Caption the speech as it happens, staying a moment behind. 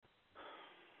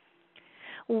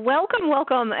Welcome,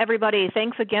 welcome, everybody.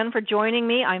 Thanks again for joining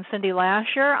me. I'm Cindy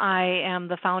Lasher. I am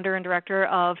the founder and director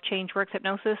of ChangeWorks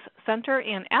Hypnosis Center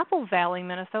in Apple Valley,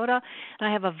 Minnesota, and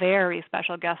I have a very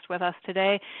special guest with us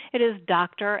today. It is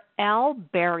Dr. Al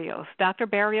Barrios. Dr.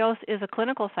 Barrios is a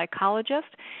clinical psychologist.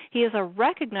 He is a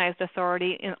recognized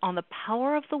authority on the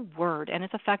power of the word and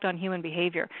its effect on human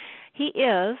behavior. He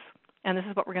is, and this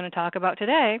is what we're going to talk about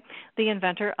today, the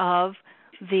inventor of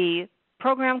the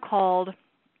program called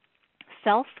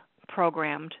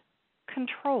self-programmed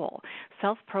control.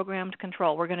 Self-programmed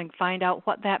control. We're going to find out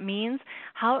what that means,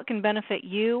 how it can benefit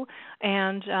you,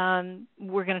 and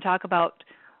we're going to talk about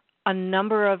a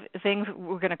number of things.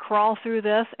 We're going to crawl through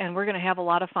this, and we're going to have a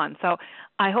lot of fun. So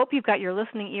I hope you've got your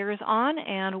listening ears on,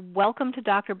 and welcome to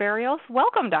Dr. Barrios.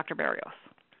 Welcome, Dr. Barrios.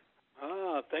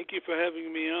 Thank you for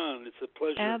having me on. It's a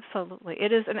pleasure. Absolutely.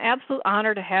 It is an absolute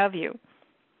honor to have you.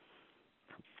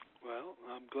 Well,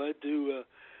 I'm glad to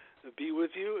be with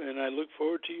you, and I look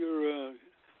forward to your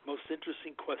most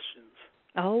interesting questions.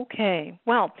 Okay.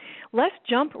 Well, let's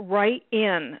jump right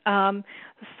in.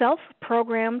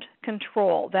 Self-programmed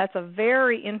control. That's a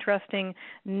very interesting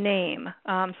name.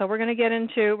 So we're going to get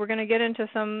into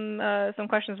some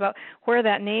questions about where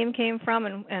that name came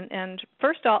from, and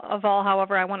first of all,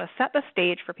 however, I want to set the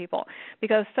stage for people,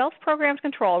 because self-programmed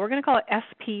control, we're going to call it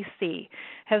SPC,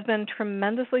 has been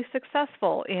tremendously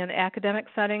successful in academic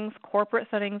settings, corporate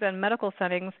settings, and medical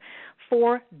settings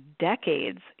for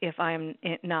decades, if I'm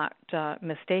not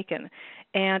mistaken.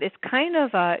 And it's kind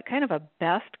of a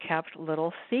best-kept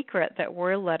little secret that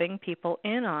we're letting people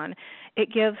in on.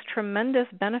 It gives tremendous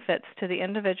benefits to the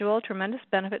individual, tremendous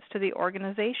benefits to the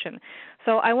organization.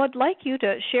 So I would like you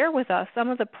to share with us some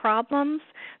of the problems,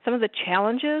 some of the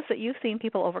challenges that you've seen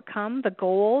people overcome, the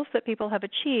goals that people have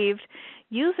achieved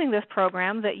using this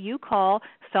program that you call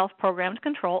self-programmed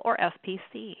control, or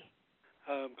SPC.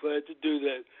 I'm glad to do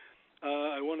that.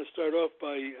 I want to start off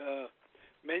by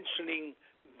mentioning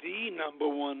the number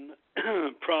one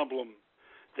problem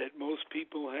that most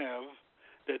people have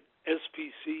that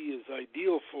SPC is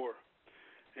ideal for.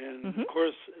 And, of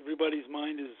course, everybody's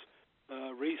mind is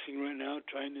racing right now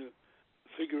trying to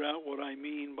figure out what I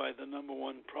mean by the number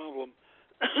one problem.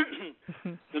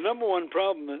 The number one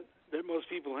problem that most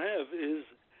people have is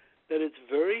that it's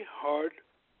very hard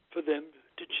for them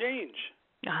to change.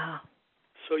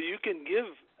 So you can give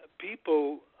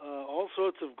people all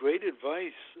sorts of great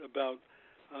advice about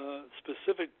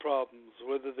specific problems,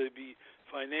 whether they be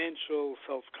financial,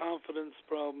 self-confidence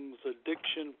problems,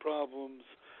 addiction problems,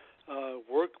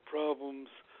 work problems,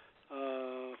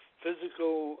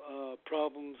 physical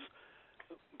problems,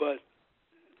 but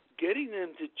getting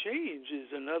them to change is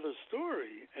another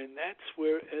story, and that's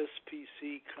where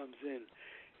SPC comes in.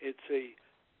 It's a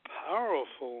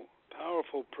powerful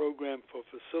program for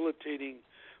facilitating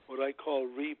what I call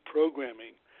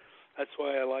reprogramming. That's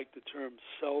why I like the term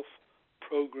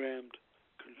self-programmed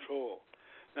control.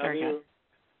 Now,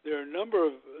 there are a number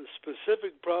of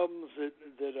specific problems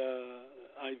that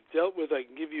I've dealt with. I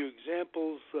can give you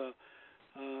examples.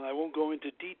 I won't go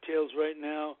into details right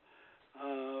now,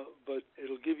 but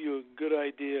it'll give you a good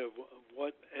idea of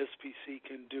what SPC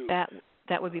can do.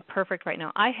 That would be perfect right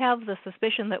now. I have the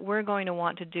suspicion that we're going to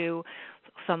want to do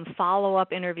some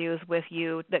follow-up interviews with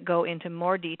you that go into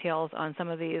more details on some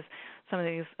of these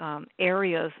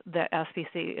areas that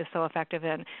SPC is so effective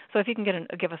in. So if you can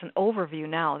give us an overview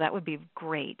now, that would be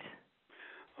great.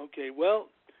 Okay. Well,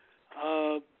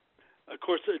 of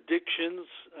course, addictions.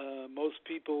 Most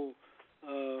people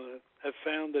have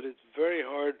found that it's very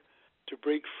hard to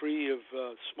break free of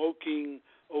smoking,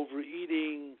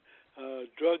 overeating,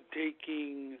 drug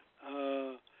taking,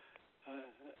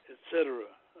 etc.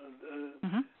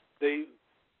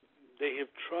 They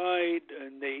have tried,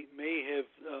 and they may have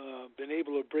been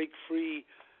able to break free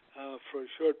for a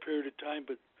short period of time,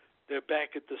 but they're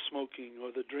back at the smoking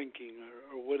or the drinking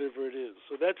or whatever it is.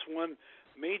 So that's one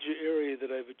major area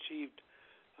that I've achieved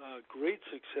great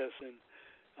success in.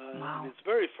 In its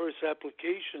very first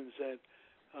applications at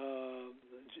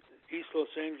East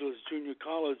Los Angeles Junior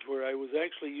College, where I was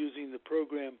actually using the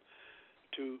program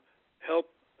to help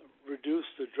reduce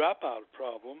the dropout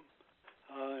problem,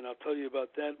 and I'll tell you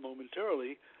about that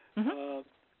momentarily. One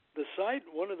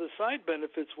of the side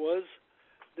benefits was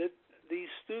that these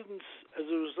students, as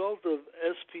a result of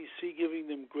SPC giving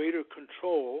them greater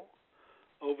control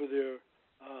over their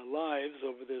lives,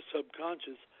 over their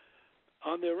subconscious,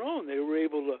 on their own, they were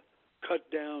able to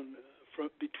cut down from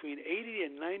between 80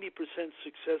 and 90%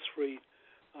 success rate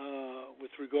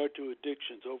with regard to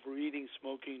addictions, overeating,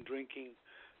 smoking, drinking,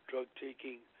 drug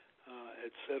taking,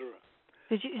 etc.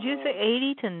 Did you say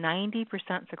 80 to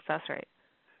 90% success rate?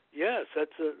 Yes,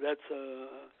 that's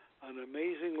an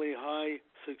amazingly high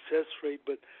success rate.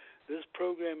 But this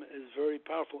program is very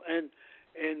powerful, and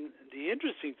the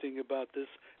interesting thing about this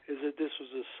is that this was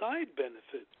a side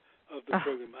benefit of the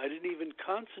program. I didn't even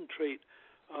concentrate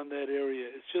on that area.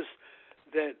 It's just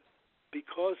that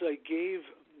because I gave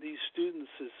these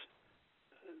students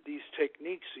these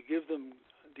techniques to give them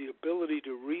the ability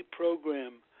to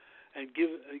reprogram and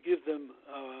give them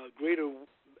greater,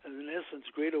 in essence,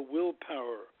 greater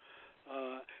willpower,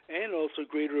 and also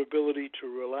greater ability to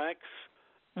relax,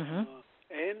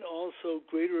 and also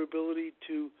greater ability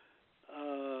to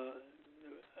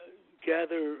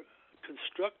gather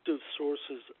constructive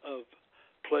sources of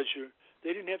pleasure.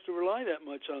 They didn't have to rely that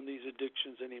much on these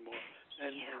addictions anymore,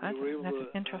 and they were able to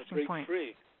break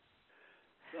free.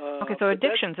 Okay, so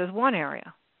addictions is one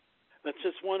area. That's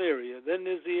just one area. Then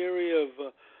there's the area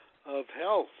of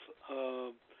health.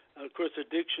 Of course,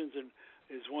 addictions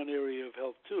is one area of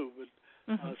health too, but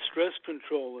stress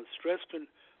control and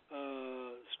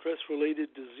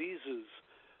stress-related diseases.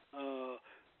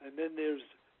 And then there's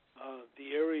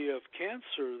the area of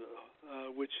cancer,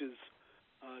 which is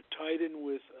tied in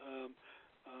with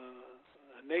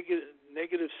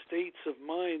negative states of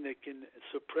mind that can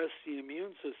suppress the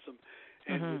immune system.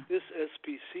 And with this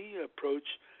SPC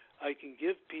approach, I can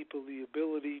give people the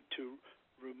ability to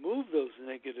remove those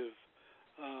negative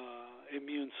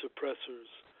immune suppressors.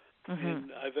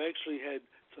 And I've actually had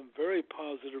some very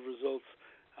positive results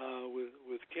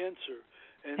with cancer.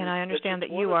 And I understand that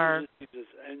you are...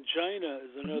 Angina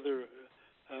is another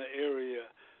area.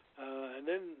 And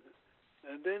then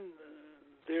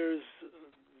there's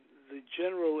the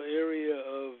general area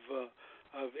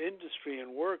of industry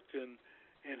and work, and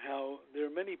how there are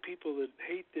many people that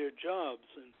hate their jobs,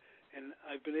 and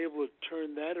I've been able to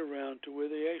turn that around to where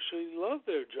they actually love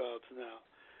their jobs now,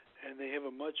 and they have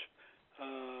a much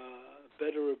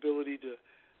better ability to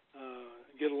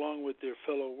get along with their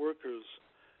fellow workers.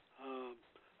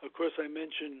 Of course, I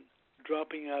mentioned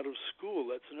dropping out of school.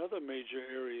 That's another major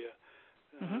area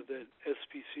that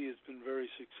SPC has been very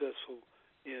successful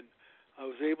in. I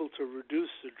was able to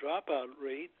reduce the dropout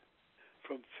rate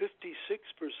from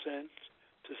 56%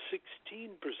 to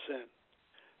 16%.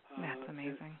 That's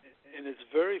amazing. In its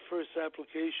very first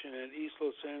application at East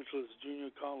Los Angeles Junior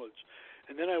College,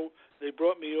 and then they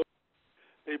brought me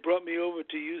over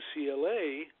to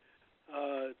UCLA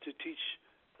to teach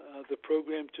the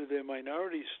program to their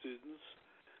minority students,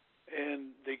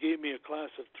 and they gave me a class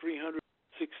of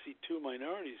 362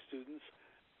 minority students,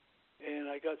 and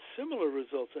I got similar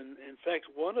results. And in fact,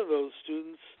 one of those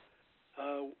students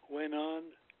went on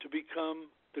to become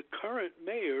the current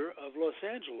mayor of Los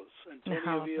Angeles,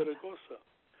 Antonio Villaraigosa.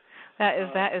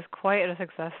 That is quite a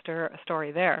success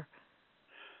story there.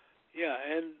 Yeah,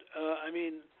 and I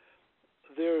mean,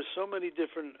 there are so many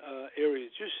different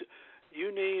areas.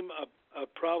 You name a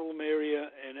problem area,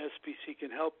 and SPC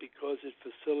can help because it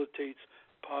facilitates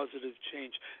positive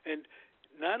change. And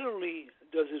not only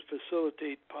does it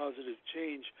facilitate positive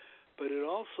change, but it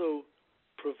also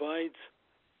provides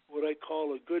what I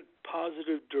call a good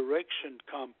positive direction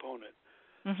component.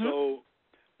 So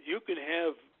you can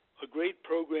have a great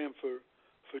program for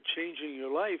changing your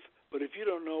life, but if you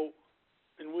don't know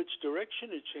in which direction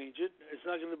to change it, it's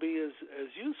not going to be as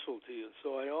useful to you.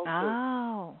 So I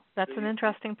also... that's an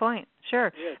interesting point.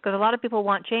 Sure, because a lot of people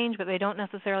want change, but they don't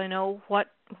necessarily know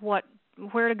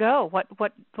where to go,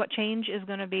 what change is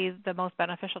going to be the most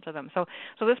beneficial to them. So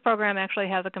this program actually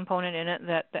has a component in it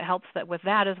that helps with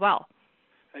that as well.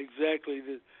 Exactly.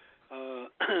 There's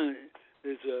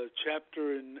a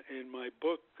chapter in my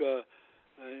book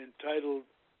entitled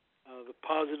The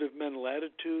Positive Mental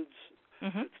Attitudes.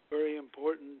 It's very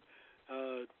important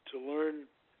to learn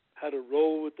how to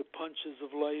roll with the punches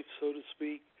of life, so to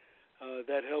speak.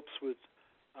 That helps with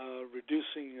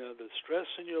reducing the stress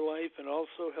in your life, and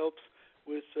also helps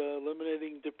with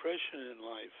eliminating depression in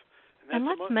life. And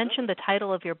let's mention the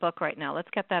title of your book right now. Let's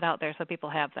get that out there so people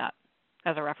have that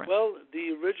as a reference. Well,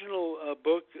 the original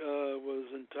book was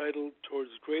entitled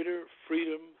Towards Greater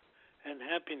Freedom and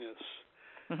Happiness.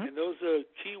 And those are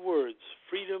key words.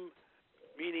 Freedom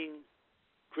meaning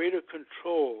greater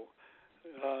control,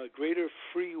 greater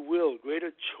free will,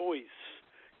 greater choice.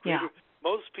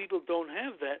 Most people don't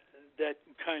have that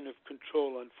kind of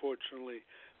control, unfortunately.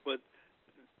 But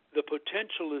the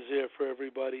potential is there for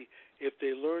everybody if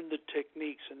they learn the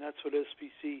techniques, and that's what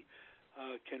SPC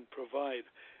can provide.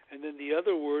 And then the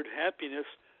other word, happiness,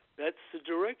 that's the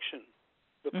direction,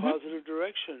 the positive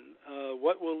direction.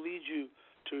 What will lead you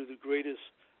to the greatest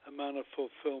amount of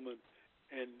fulfillment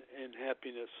and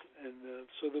happiness? And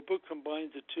so the book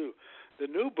combines the two. The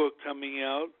new book coming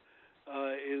out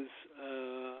is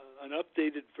an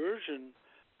updated version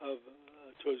of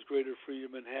Towards Greater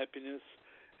Freedom and Happiness,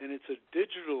 and it's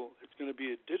going to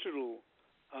be a digital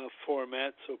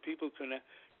format, so people can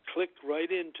click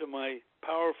right into my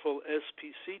powerful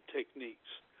SPC techniques.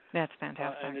 That's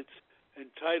fantastic. And it's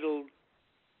entitled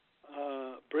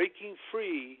Breaking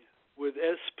Free with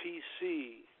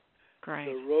SPC, Great.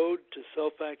 The Road to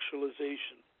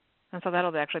Self-Actualization. And so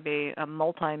that'll actually be a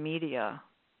multimedia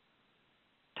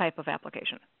type of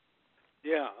application.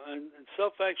 Yeah, and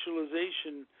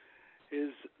self-actualization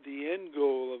is the end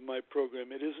goal of my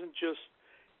program. It isn't just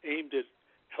aimed at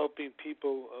helping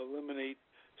people eliminate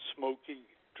smoking,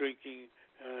 drinking,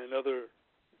 and other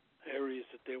areas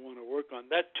that they want to work on.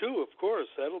 That too, of course,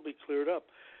 that'll be cleared up.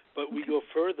 But we go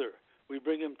further. We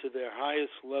bring them to their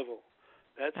highest level.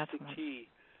 That's the key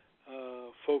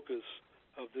focus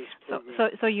of this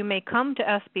program. So you may come to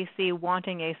SBC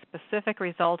wanting a specific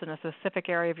result in a specific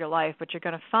area of your life, but you're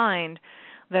going to find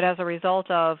that as a result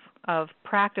of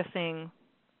practicing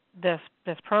this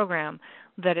program,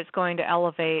 that it's going to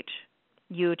elevate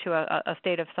you to a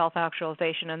state of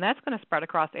self-actualization, and that's going to spread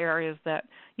across areas that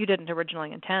you didn't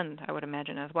originally intend, I would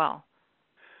imagine, as well.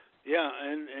 Yeah,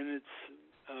 and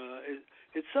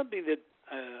it's something that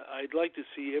I'd like to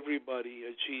see everybody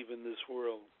achieve in this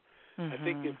world. I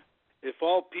think if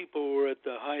all people were at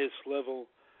the highest level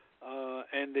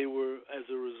and they were, as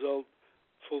a result,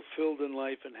 fulfilled in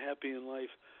life and happy in life,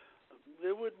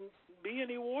 there wouldn't be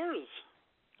any wars.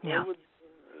 Yeah.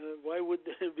 Why would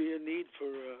there be a need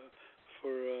for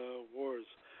wars?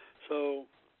 So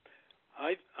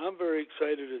I'm very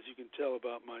excited, as you can tell,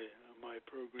 about my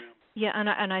program. Yeah,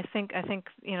 and I think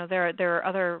there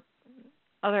are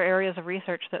other areas of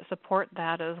research that support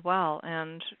that as well,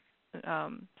 and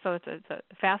so it's a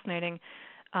fascinating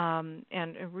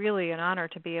and really an honor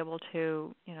to be able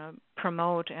to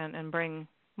promote and bring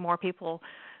more people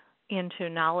into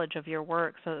knowledge of your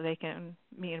work so that they can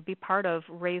be part of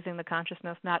raising the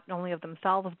consciousness not only of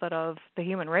themselves but of the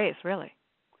human race, really.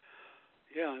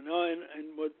 Yeah, no, and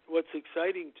what's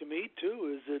exciting to me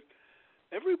too is that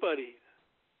everybody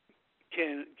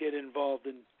can get involved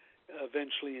in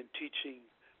eventually in teaching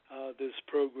this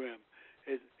program.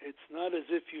 It's not as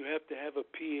if you have to have a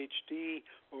PhD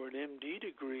or an MD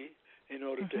degree in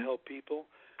order to help people.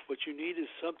 What you need is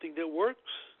something that works.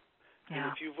 Yeah.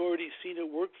 And if you've already seen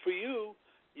it work for you,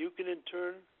 you can in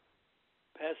turn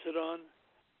pass it on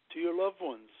to your loved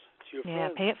ones, to your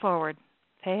friends. Yeah, pay it forward.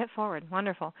 Pay it forward.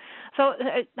 Wonderful. So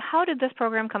how did this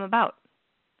program come about?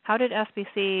 How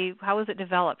was it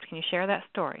developed? Can you share that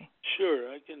story? Sure,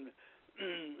 I can.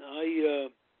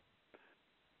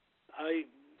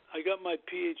 I got my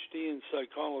PhD in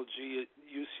psychology at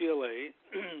UCLA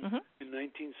in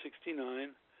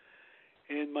 1969,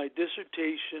 and my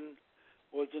dissertation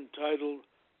was entitled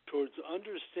Towards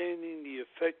Understanding the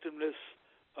Effectiveness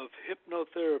of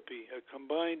Hypnotherapy, a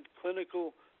combined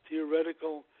clinical,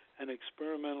 theoretical, and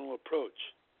experimental approach.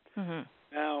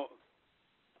 Now,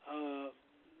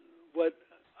 what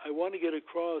I want to get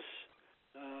across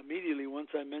immediately once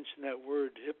I mention that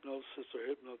word, hypnosis or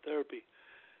hypnotherapy,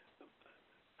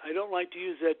 I don't like to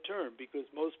use that term because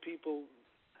most people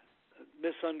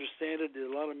misunderstand it. There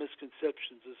are a lot of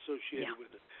misconceptions associated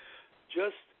with it.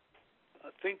 Just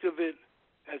think of it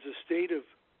as a state of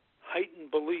heightened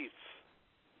belief.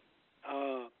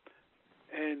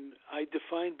 And I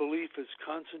define belief as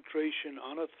concentration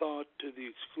on a thought to the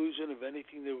exclusion of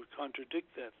anything that would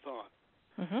contradict that thought.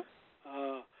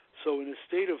 So in a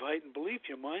state of heightened belief,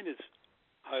 your mind is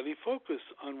highly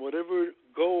focused on whatever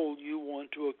goal you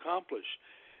want to accomplish.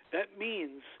 That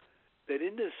means that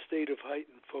in this state of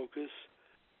heightened focus,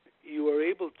 you are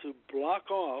able to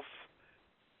block off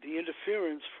the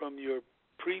interference from your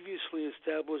previously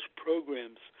established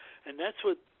programs. And that's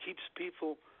what keeps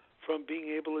people from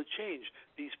being able to change.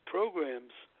 These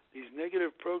programs, these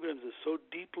negative programs, are so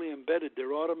deeply embedded,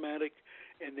 they're automatic,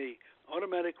 and they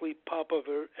automatically pop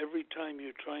up every time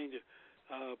you're trying to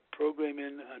program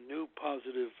in a new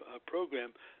positive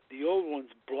program. The old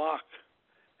ones block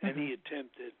any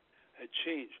attempt at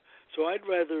change. So I'd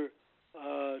rather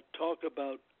talk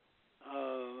about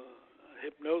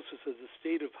hypnosis as a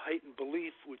state of heightened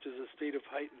belief, which is a state of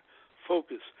heightened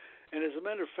focus. And as a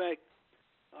matter of fact,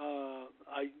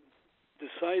 I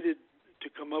decided to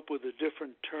come up with a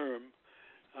different term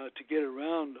to get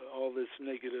around all this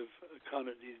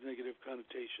these negative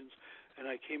connotations, and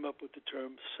I came up with the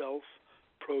term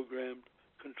self-programmed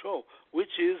control,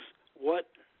 which is what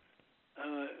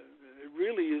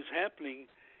really is happening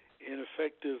in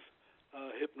effective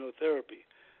hypnotherapy.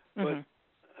 But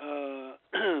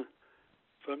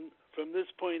from this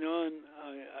point on,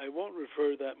 I won't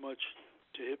refer that much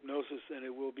to hypnosis, and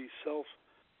it will be self-programmed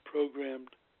programmed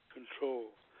control.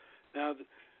 Now,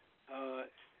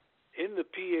 in the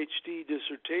PhD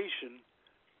dissertation,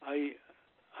 I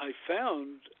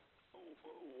found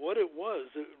what it was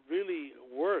that really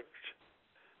worked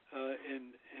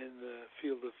in the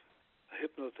field of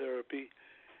hypnotherapy,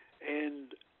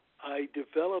 and I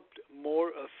developed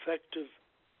more effective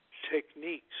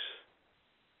techniques.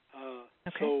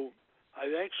 So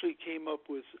I actually came up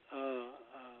with a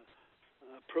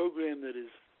program that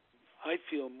is, I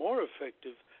feel, more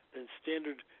effective than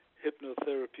standard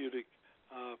hypnotherapeutic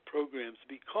programs,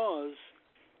 because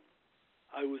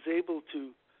I was able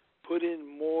to put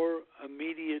in more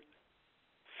immediate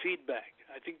feedback.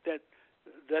 I think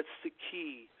that's the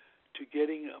key to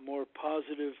getting a more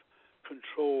positive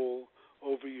control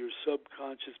over your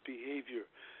subconscious behavior.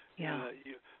 Yeah.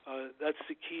 That's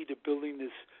the key to building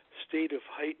this state of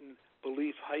heightened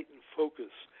belief, heightened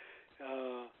focus.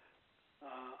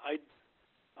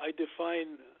 I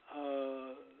define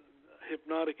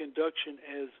hypnotic induction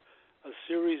as a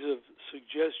series of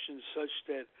suggestions such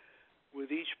that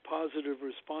with each positive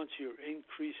response you're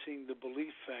increasing the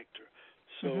belief factor.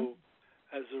 So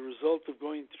as a result of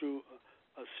going through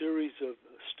a series of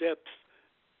steps,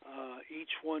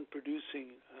 each one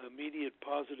producing immediate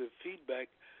positive feedback,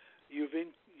 you've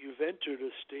entered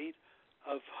a state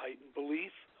of heightened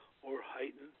belief or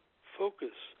heightened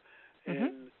focus.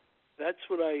 And that's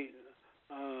what I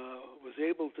was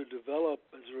able to develop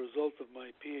as a result of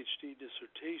my PhD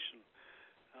dissertation.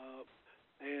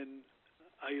 And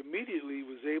I immediately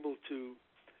was able to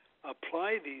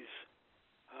apply these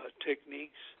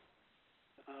techniques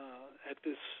at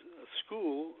this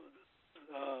school,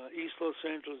 East Los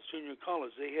Angeles Junior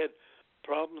College. They had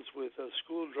problems with a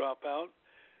school dropout,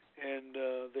 and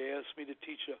they asked me to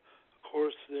teach a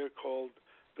course there called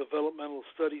Developmental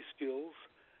Study Skills.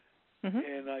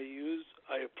 And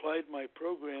I applied my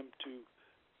program to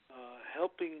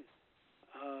helping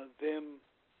them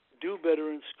do better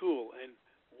in school. And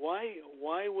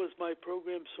why was my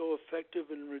program so effective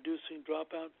in reducing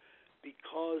dropout?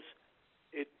 Because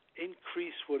it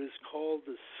increased what is called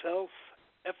the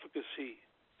self-efficacy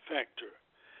factor.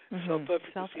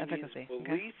 Self-efficacy means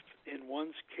belief in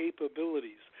one's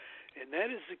capabilities. And that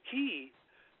is the key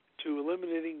to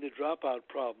eliminating the dropout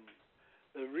problem.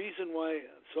 The reason why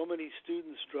so many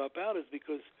students drop out is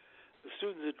because the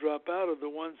students that drop out are the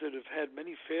ones that have had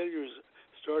many failures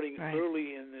starting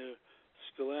early in their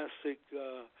scholastic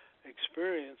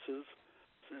experiences,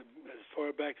 as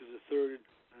far back as the third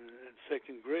and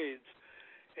second grades,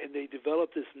 and they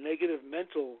develop this negative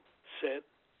mental set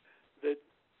that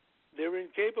they're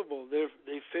incapable.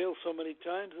 They fail so many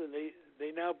times, and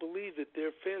they now believe that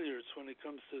they're failures when it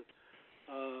comes to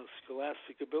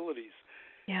scholastic abilities.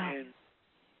 And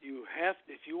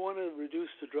if you want to reduce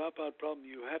the dropout problem,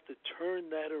 you have to turn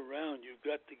that around. You've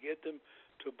got to get them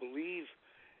to believe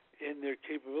in their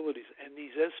capabilities. And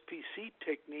these SPC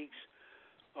techniques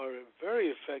are very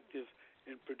effective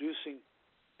in producing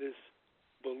this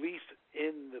belief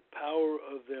in the power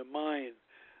of their mind,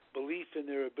 belief in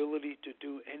their ability to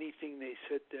do anything they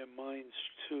set their minds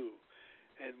to.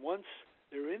 And once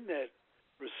they're in that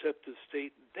receptive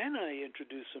state, then I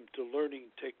introduce them to learning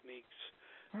techniques,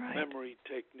 memory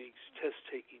techniques,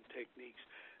 test-taking techniques,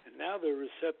 and now they're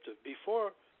receptive.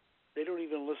 Before, they don't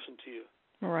even listen to you.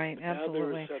 Right, but absolutely. Now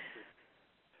they're receptive.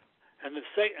 And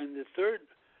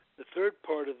the third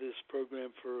part of this program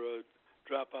for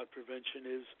dropout prevention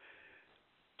is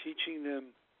teaching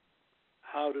them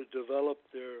how to develop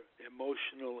their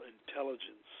emotional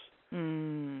intelligence.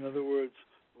 In other words,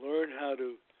 learn how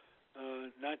to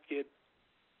not get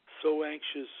so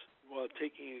anxious while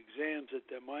taking exams that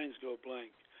their minds go blank,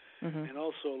 and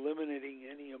also eliminating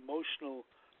any emotional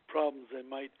problems they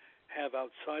might have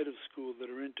outside of school that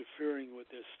are interfering with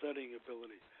their studying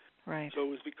ability. Right. So it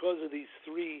was because of these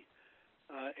three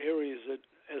areas that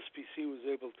SPC was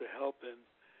able to help in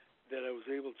that I was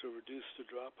able to reduce the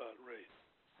dropout rate.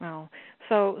 Wow.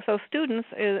 So students,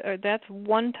 that's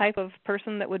one type of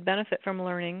person that would benefit from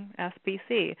learning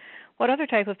SPC. What other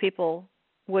type of people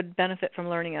would benefit from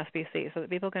learning SPC, so that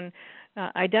people can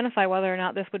identify whether or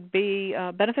not this would be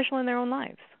beneficial in their own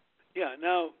lives? Yeah.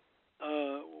 Now,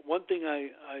 one thing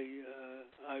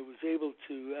I was able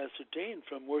to ascertain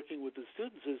from working with the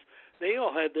students is they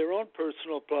all had their own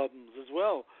personal problems as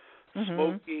well.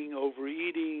 Smoking,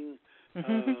 overeating,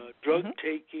 drug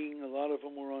taking. A lot of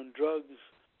them were on drugs.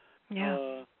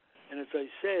 Yeah. And as I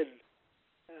said,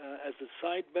 as a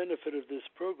side benefit of this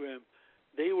program,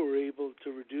 they were able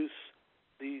to reduce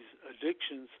these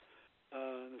addictions,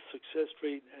 the success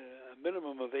rate, a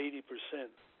minimum of 80%,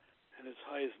 and as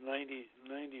high as 90%.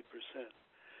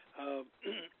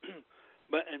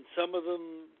 and some of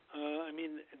them,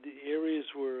 the areas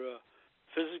were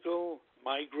physical,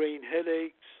 migraine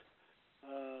headaches,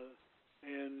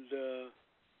 and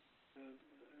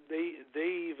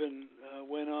they even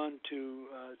went on to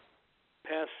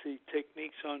pass the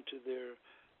techniques on to their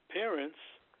parents.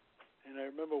 And I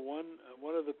remember one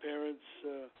of the parents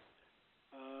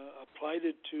applied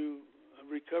it to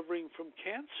recovering from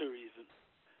cancer, even.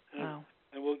 Wow.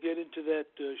 And we'll get into that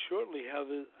shortly. How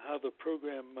the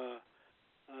program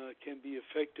can be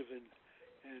effective in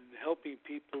helping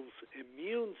people's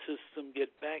immune system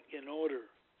get back in order.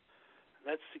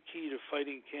 That's the key to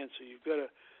fighting cancer. You've got to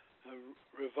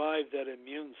revive that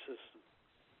immune system.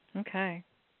 Okay.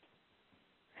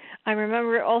 I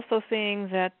remember also seeing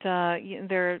that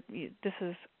this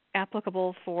is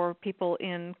applicable for people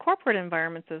in corporate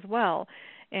environments as well.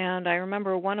 And I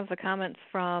remember one of the comments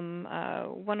from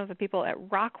one of the people at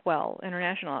Rockwell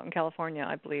International out in California,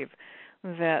 I believe,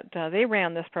 that they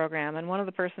ran this program, and one of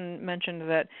the person mentioned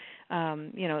that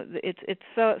it's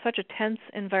such a tense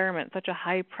environment, such a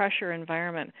high pressure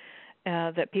environment,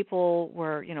 that people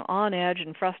were on edge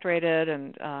and frustrated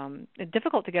and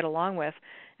difficult to get along with,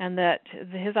 and that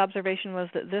his observation was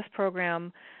that this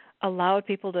program allowed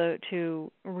people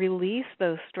to release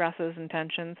those stresses and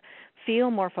tensions, feel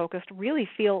more focused, really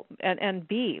feel and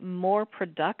be more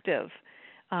productive.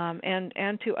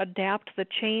 And to adapt the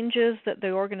changes that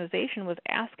the organization was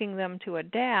asking them to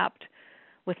adapt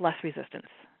with less resistance.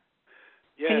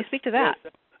 Yes, can you speak to that?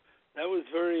 Yes, that was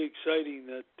very exciting,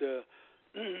 that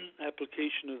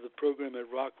application of the program at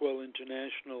Rockwell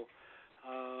International.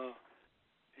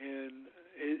 And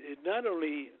it not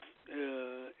only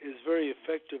is very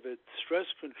effective at stress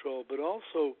control, but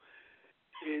also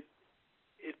it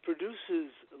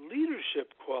produces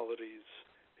leadership qualities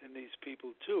in these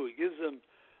people, too. It gives them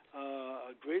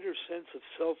a greater sense of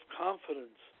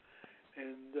self-confidence,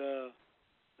 and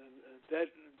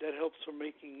that helps for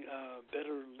making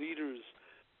better leaders.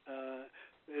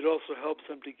 It also helps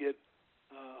them to get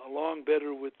along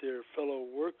better with their fellow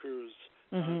workers.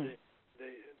 Mm-hmm.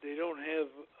 They don't have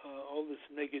all this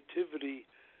negativity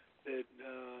that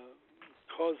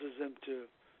causes them to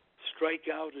strike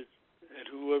out at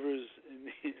whoever's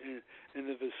in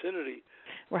the vicinity.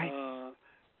 Right.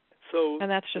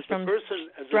 And that's just from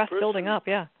stress building up,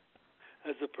 yeah.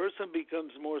 As a person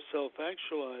becomes more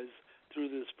self-actualized through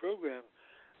this program,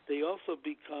 they also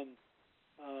become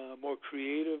more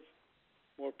creative,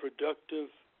 more productive,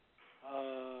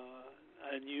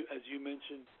 and as you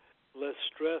mentioned, less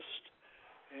stressed.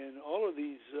 And all of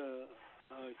these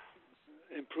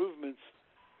improvements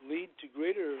lead to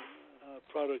greater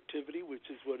productivity, which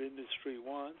is what industry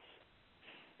wants,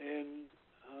 and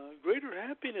greater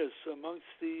happiness amongst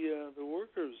the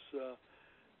workers.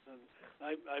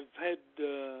 I've had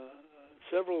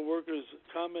several workers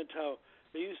comment how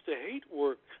they used to hate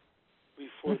work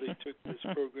before they took this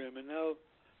program, and now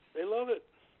they love it.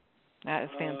 That is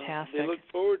fantastic. They look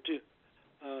forward to it.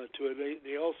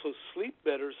 They also sleep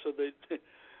better, so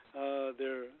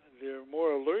they're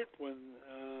more alert when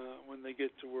they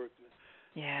get to work.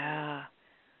 Yeah.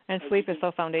 And sleep is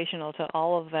so foundational to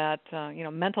all of that,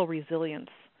 mental resilience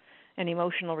and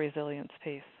emotional resilience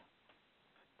piece.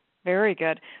 Very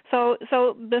good. So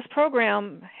this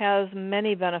program has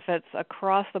many benefits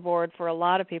across the board for a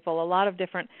lot of people, a lot of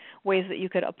different ways that you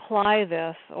could apply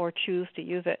this or choose to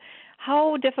use it.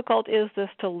 How difficult is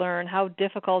this to learn? How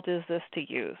difficult is this to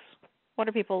use? What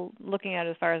are people looking at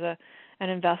as far as an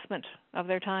investment of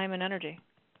their time and energy?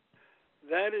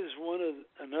 That is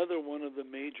another one of the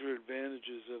major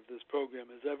advantages of this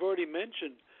program. As I've already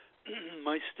mentioned,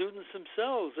 my students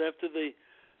themselves, after they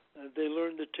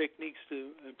learned the techniques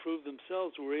to improve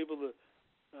themselves, were able to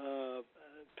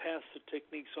pass the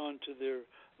techniques on to their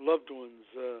loved ones,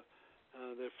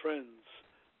 their friends.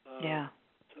 I'll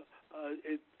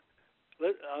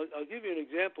give you an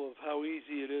example of how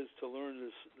easy it is to learn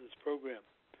this program.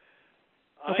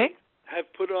 Okay. I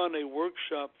have put on a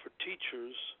workshop for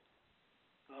teachers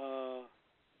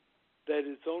that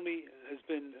has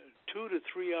been 2 to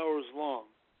 3 hours long.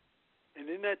 And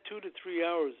in that 2 to 3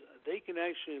 hours, they can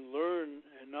actually learn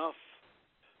enough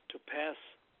to pass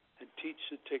and teach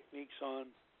the techniques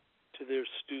on to their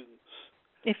students.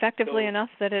 Effectively enough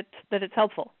that it's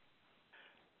helpful.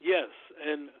 Yes,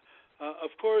 and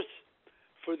of course,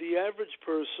 for the average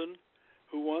person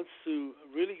who wants to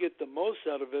really get the most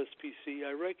out of SPC,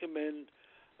 I recommend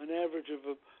an average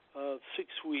of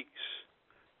 6 weeks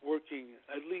working,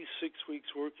 at least 6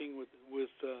 weeks working with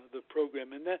the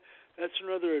program, and that's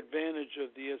another advantage of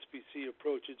the SPC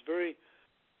approach. It's very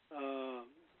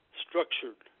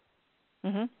structured,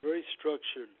 very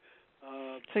structured.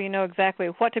 So you know exactly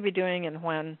what to be doing and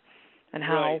when, and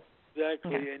how. Right,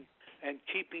 exactly, Okay. and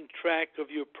keeping track of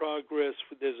your progress.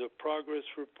 There's a progress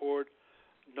report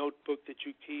notebook that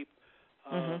you keep,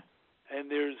 Mhm. and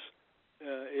there's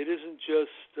it isn't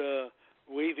just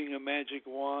waving a magic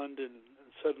wand and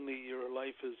suddenly your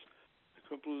life is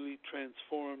completely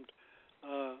transformed.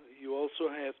 You also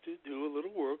have to do a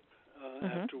little work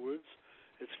Mhm. afterwards.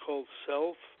 It's called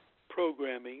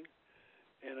self-programming,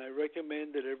 and I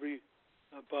recommend that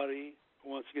everybody who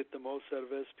wants to get the most out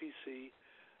of SPC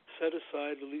set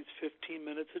aside at least 15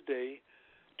 minutes a day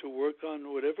to work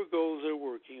on whatever goals they're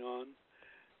working on,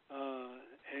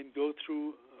 and go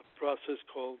through a process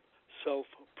called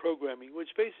self-programming,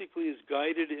 which basically is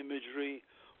guided imagery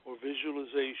or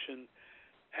visualization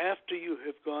after you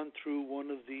have gone through one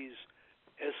of these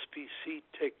SPC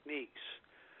techniques.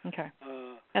 Okay.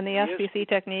 Uh, And the the SPC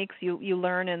techniques you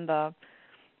learn in the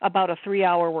about a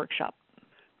 3-hour workshop.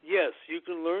 Yes, you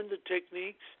can learn the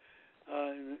techniques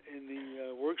in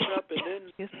the workshop, and then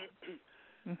Excuse me.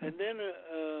 Mhm. and then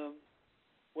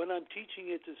when I'm teaching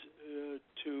it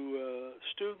to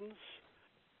students,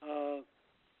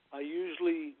 I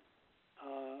usually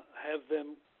have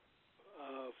them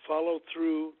follow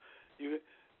through.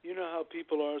 You know how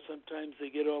people are. Sometimes they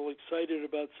get all excited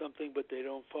about something, but they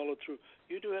don't follow through.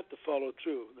 You do have to follow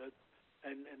through.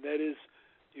 And that is,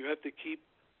 you have to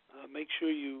make sure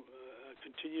you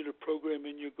continue to program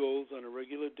in your goals on a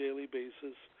regular daily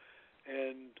basis,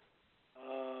 and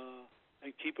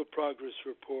keep a progress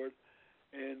report.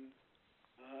 And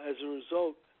as a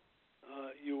result,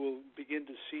 you will begin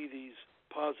to see these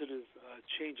positive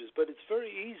changes. But it's very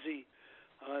easy,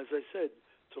 as I said,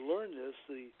 to learn this.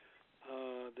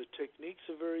 The techniques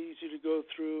are very easy to go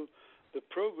through. The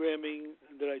programming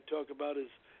that I talk about is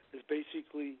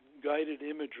basically guided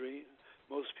imagery.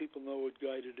 Most people know what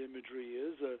guided imagery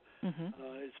is. Mhm.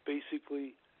 It's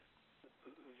basically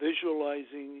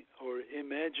visualizing or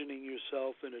imagining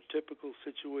yourself in a typical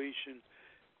situation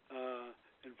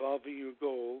involving your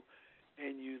goal,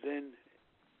 and you then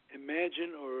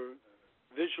imagine or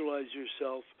visualize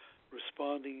yourself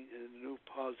responding in a new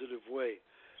positive way.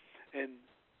 And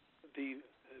the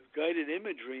guided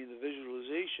imagery, the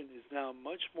visualization, is now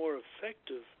much more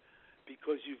effective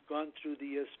because you've gone through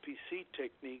the SPC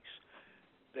techniques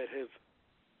that have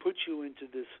put you into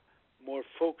this more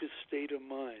focused state of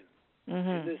mind. In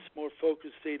Mhm. this more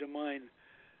focused state of mind,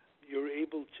 you're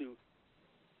able to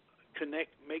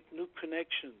make new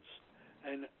connections,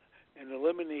 and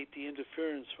eliminate the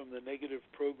interference from the negative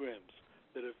programs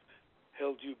that have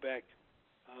held you back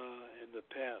in the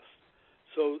past.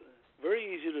 So very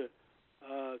easy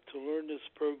to learn this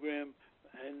program,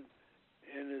 and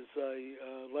as I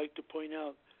like to point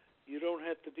out, you don't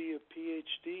have to be a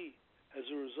PhD as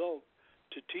a result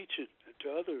to teach it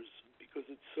to others, because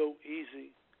it's so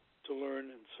easy to learn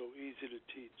and so easy to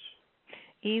teach.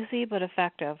 Easy but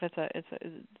effective.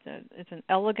 It's an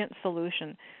elegant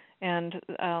solution, and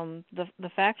the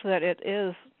fact that it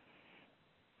is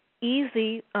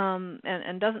easy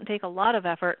and doesn't take a lot of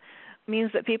effort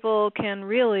means that people can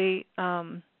really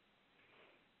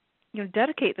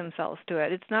dedicate themselves to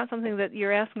it. It's not something that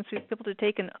you're asking people to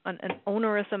take an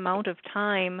onerous amount of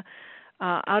time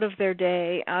out of their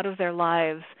day, out of their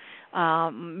lives,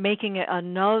 making it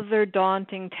another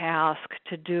daunting task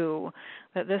to do.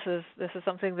 That this is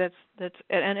something that's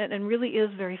and really is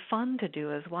very fun to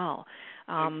do as well.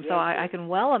 Exactly. So I can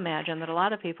well imagine that a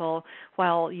lot of people,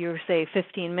 while you say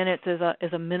 15 minutes is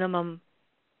a minimum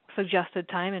suggested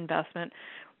time investment,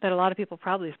 that a lot of people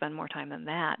probably spend more time than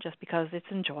that just because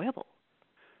it's enjoyable.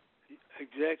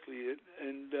 Exactly.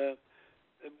 And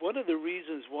one of the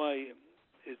reasons why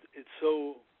it's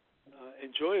so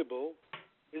enjoyable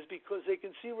is because they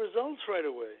can see results right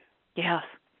away. Yes.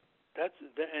 That's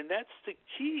the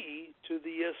key to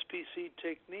the SPC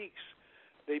techniques.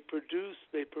 They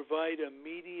provide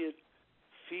immediate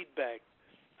feedback,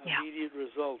 immediate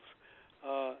results.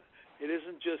 It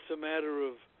isn't just a matter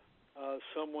of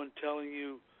someone telling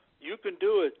you, you can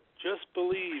do it, just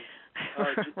believe.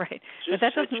 Right. Just but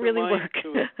that set doesn't your really mind work.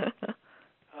 to it.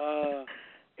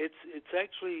 It's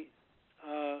actually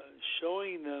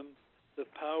showing them the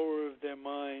power of their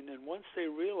mind, and once they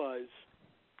realize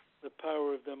the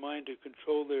power of their mind to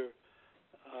control their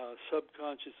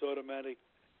subconscious automatic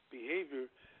behavior,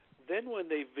 then when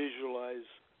they visualize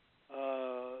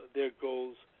their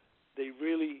goals, they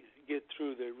really get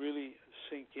through. They really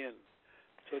sink in.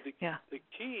 So the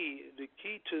key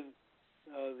to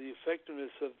the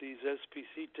effectiveness of these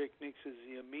SPC techniques is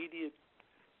the immediate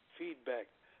feedback.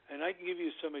 And I can give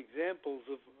you some examples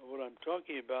of what I'm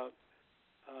talking about.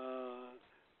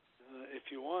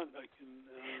 if you want, I can.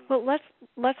 Well,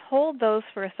 let's hold those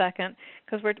for a second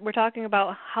because we're talking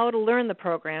about how to learn the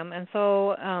program, and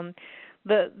so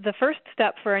the first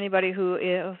step for anybody who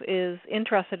is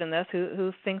interested in this,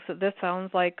 who thinks that this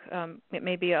sounds like it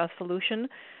may be a solution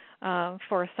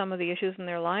for some of the issues in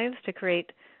their lives to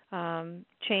create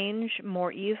change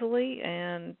more easily,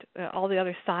 and all the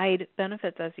other side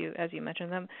benefits as you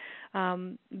mentioned them.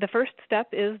 The first step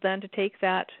is then to take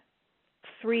that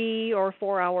 3 or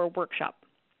 4 hour workshop.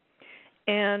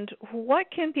 And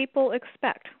what can people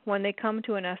expect when they come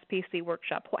to an SPC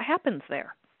workshop? What happens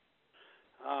there?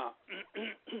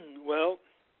 Well,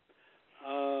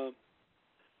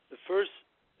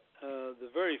 the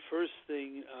very first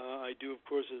thing I do, of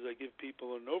course, is I give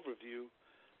people an overview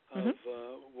of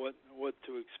what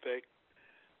to expect,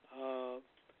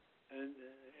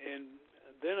 and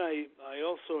then I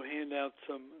also hand out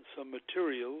some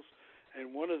materials,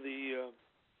 and one of the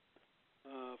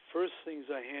first things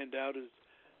I hand out is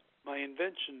my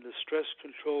invention, the Stress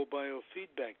Control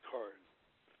Biofeedback Card.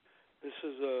 This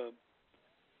is a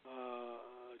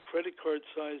credit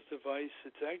card-sized device.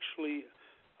 It's actually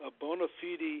a bona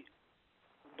fide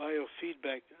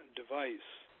biofeedback device,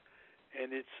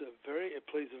 and it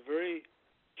plays a very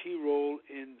key role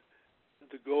in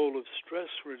the goal of stress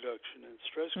reduction and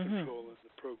stress control in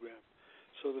the program.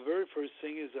 So the very first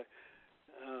thing is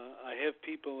I have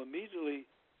people immediately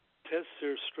test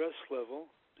their stress level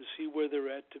to see where they're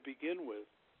at to begin with.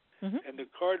 And the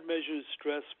card measures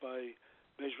stress by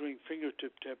measuring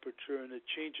fingertip temperature, and it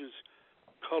changes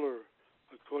color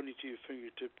according to your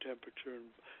fingertip temperature. And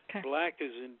black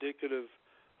is indicative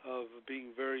of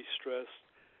being very stressed,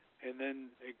 and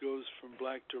then it goes from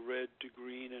black to red to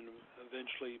green and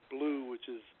eventually blue, which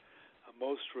is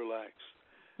most relaxed.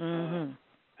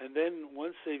 And then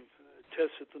once they've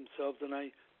tested themselves, then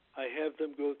I have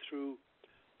them go through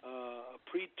a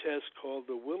pre-test called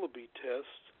the Willoughby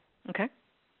test,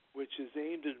 which is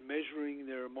aimed at measuring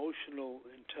their emotional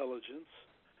intelligence.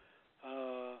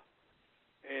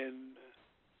 And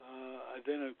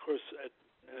then, of course, at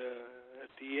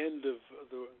the end of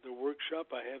the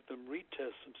workshop, I have them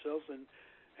retest themselves,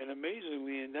 and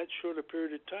amazingly, in that shorter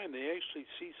period of time, they actually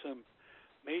see some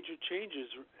major changes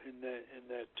in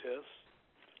that test.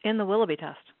 In the Willoughby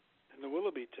test. In the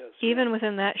Willoughby test. Even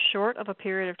within that short of a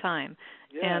period of time.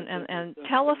 Yeah, and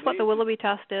tell us what the Willoughby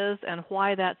test is and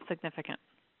why that's significant.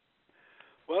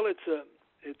 Well, it's a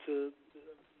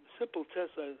simple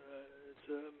test.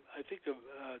 I think a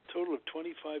total of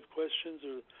 25 questions,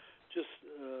 or just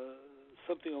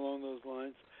something along those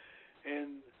lines,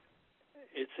 and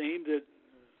it's aimed at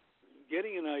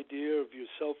getting an idea of your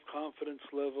self-confidence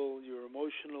level, your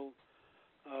emotional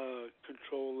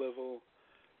control level,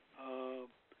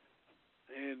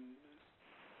 and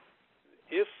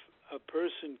if a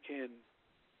person can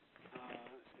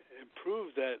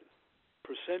improve that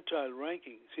percentile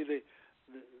ranking, see,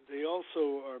 they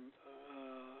also are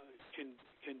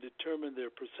can determine their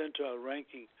percentile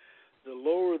ranking. The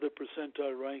lower the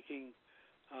percentile ranking,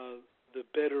 the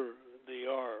better they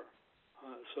are.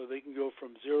 So they can go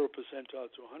from 0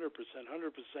 percentile to 100%.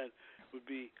 100% would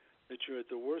be that you're at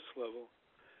the worst level.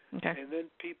 And then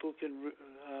people can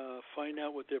find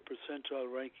out what their percentile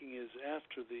ranking is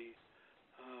after the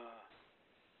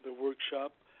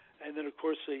workshop. And then, of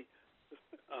course, they,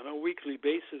 on a weekly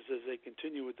basis, as they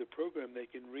continue with the program, they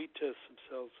can retest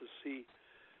themselves to see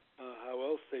how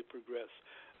else they progress.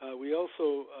 We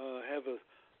also have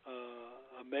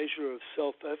a measure of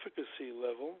self-efficacy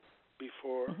level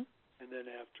before and then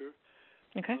after.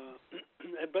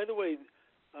 And by the way,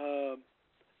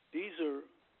 these are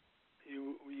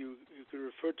you can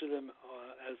refer to them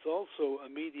as also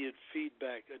immediate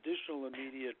feedback, additional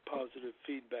immediate positive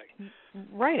feedback.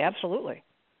 Right, absolutely.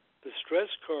 The stress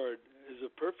card is a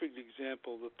perfect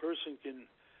example. The person can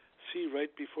see right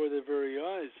before their very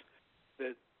eyes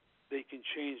that they can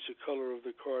change the color of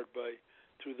the card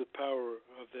through the power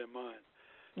of their mind.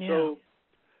 So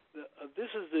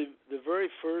this is the very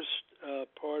first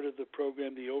part of the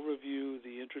program, the overview,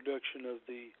 the introduction of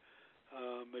the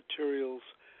materials.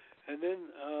 And then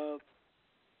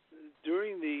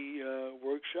during the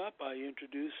workshop, I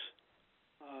introduce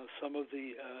some of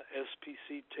the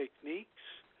SPC techniques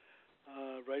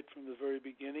right from the very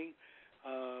beginning.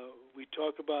 We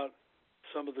talk about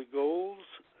some of the goals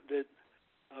that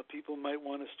people might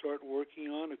want to start working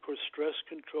on. Of course, stress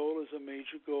control is a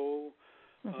major goal.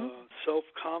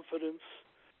 Self-confidence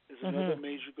is another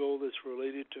major goal that's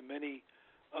related to many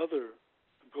other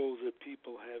goals that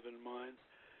people have in mind.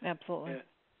 Absolutely.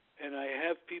 And I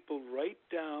have people write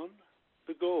down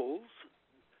the goals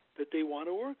that they want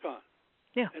to work on.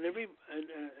 Yeah. and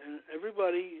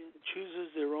everybody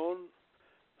chooses their own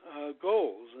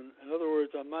goals. And in other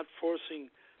words, I'm not forcing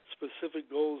specific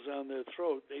goals down their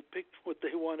throat. They pick what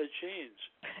they want to change.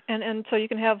 And so you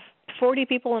can have 40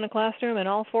 people in a classroom, and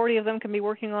all 40 of them can be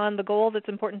working on the goal that's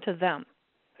important to them.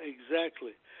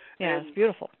 Exactly. Yeah, And it's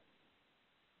beautiful.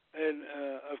 And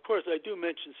of course, I do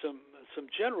mention some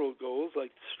general goals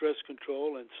like stress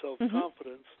control and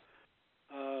self-confidence,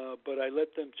 but I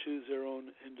let them choose their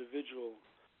own individual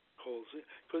goals,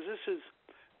 because this is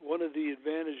one of the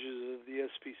advantages of the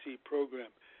SPC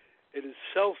program. It is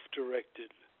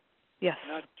self-directed, Yes.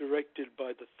 not directed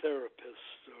by the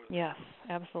therapist or Yes,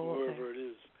 absolutely. whoever it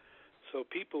is. So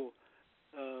people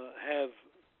have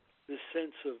this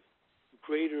sense of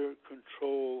greater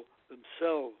control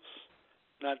themselves,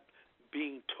 not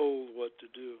being told what to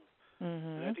do.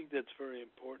 And I think that's very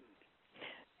important.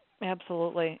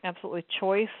 Absolutely, absolutely.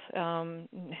 Choice,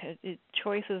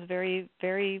 choice is very,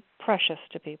 very precious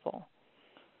to people.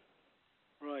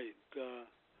 Right.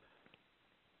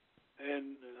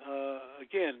 And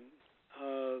again,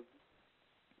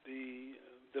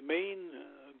 the main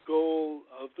goal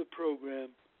of the program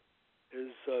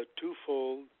is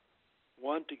twofold.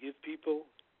 One, to give people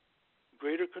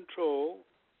greater control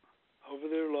over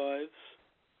their lives,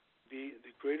 the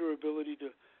greater ability to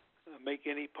make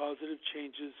any positive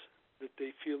changes that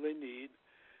they feel they need.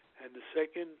 And the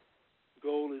second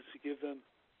goal is to give them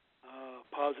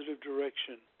positive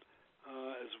direction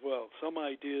as well. Some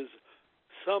ideas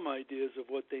of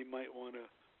what they might want to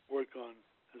work on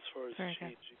as far as Very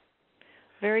changing. Good.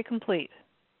 Very complete.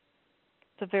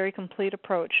 It's a very complete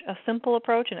approach. A simple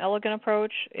approach, an elegant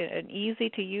approach, an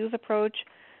easy-to-use approach,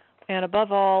 and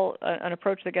above all, an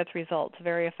approach that gets results.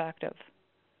 Very effective.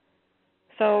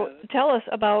 So tell us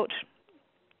about,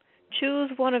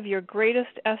 choose one of your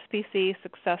greatest SPC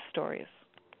success stories.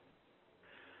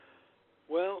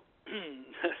 Well,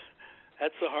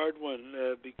 that's a hard one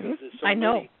because there's so I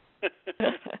know. many.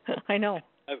 I know.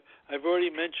 I've already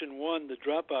mentioned one, the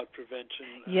dropout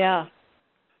prevention. Yeah.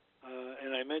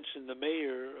 And I mentioned the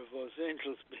mayor of Los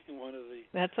Angeles being one of the.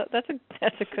 That's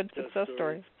a good success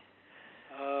story.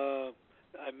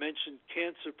 I mentioned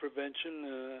cancer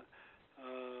prevention,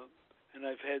 and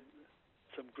I've had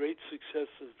some great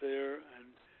successes there, and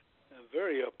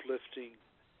very uplifting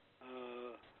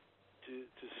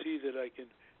to see that I can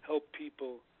help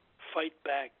people fight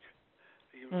back,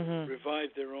 revive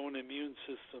their own immune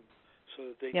system, so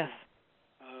that they can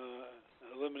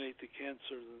eliminate the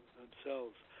cancer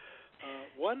themselves.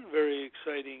 One very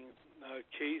exciting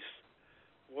case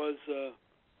was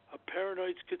a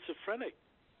paranoid schizophrenic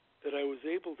that I was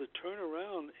able to turn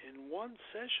around in one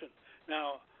session.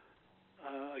 Now,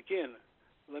 again,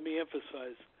 let me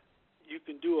emphasize, you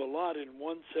can do a lot in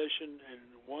one session and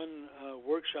one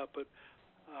workshop, but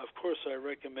of course I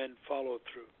recommend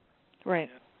follow-through. Right.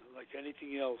 Like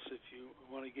anything else, if you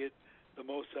want to get the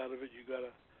most out of it, you got to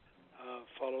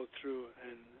follow through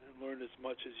and learn as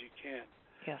much as you can.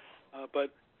 Yes.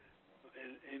 But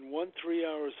in one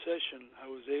 3-hour session, I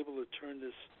was able to turn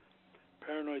this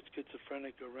paranoid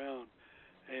schizophrenic around,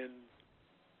 and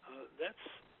that's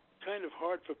kind of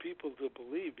hard for people to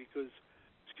believe because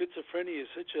schizophrenia is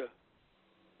such a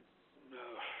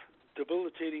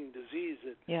debilitating disease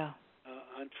that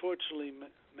unfortunately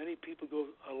many people go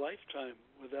a lifetime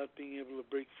without being able to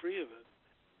break free of it.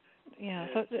 Yeah,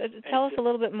 so tell us a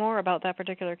little bit more about that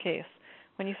particular case.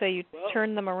 When you say you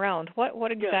turned them around,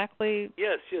 what exactly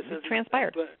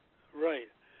transpired? Right.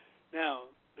 Now,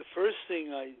 the first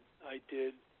thing I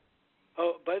did,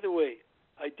 by the way,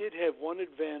 I did have one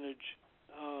advantage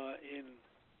in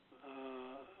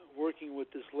working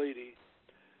with this lady.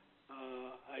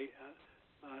 I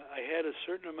had a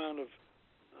certain amount of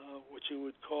what you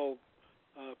would call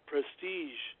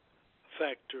prestige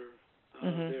factor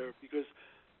there, because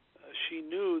she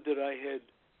knew that I had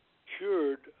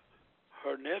cured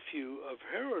her nephew of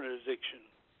heroin addiction.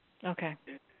 Okay.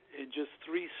 In just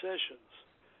 3 sessions.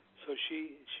 So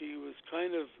she was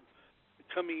kind of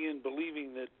coming in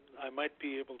believing that I might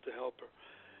be able to help her.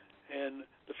 And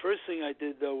the first thing I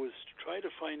did, though, was to try to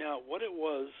find out what it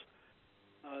was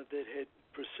that had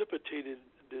precipitated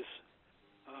this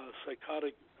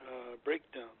psychotic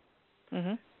breakdown.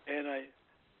 And I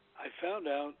found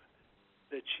out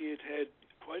that she had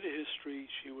quite a history.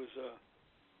 She was a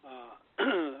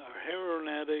heroin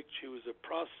addict. She was a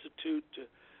prostitute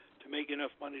to make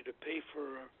enough money to pay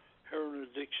for her heroin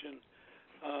addiction.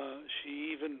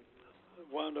 She even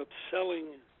wound up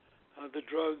selling the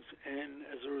drugs, and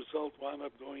as a result wound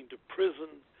up going to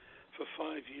prison for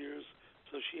 5 years.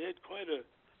 So she had quite a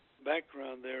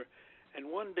background there. And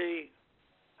one day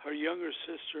her younger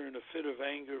sister, in a fit of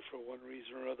anger for one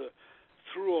reason or other,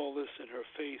 threw all this in her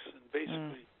face and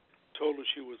basically told her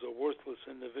she was a worthless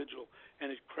individual,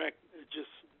 and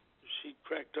she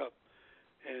cracked up,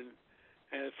 and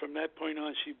from that point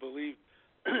on, she believed,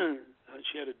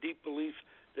 she had a deep belief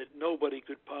that nobody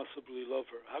could possibly love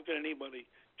her. How could anybody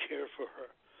care for her?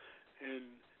 And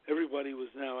everybody was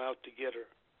now out to get her.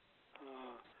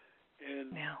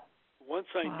 And once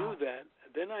I knew that,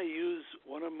 then I used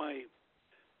one of my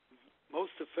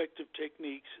most effective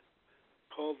techniques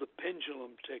called the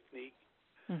pendulum technique.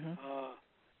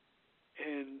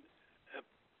 And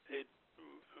it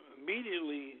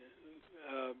immediately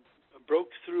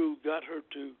broke through, got her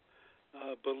to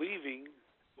believing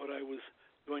what I was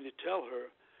going to tell her.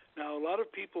 Now, a lot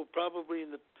of people probably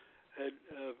had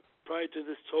prior to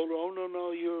this told her, "Oh,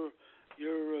 no,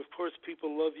 you're of course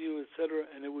people love you, etc."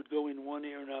 And it would go in one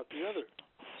ear and out the other.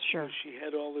 Sure. So she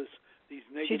had all these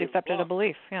negative. She'd accepted a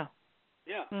belief. Yeah.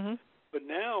 Yeah. But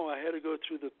now I had to go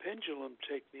through the pendulum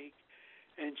technique,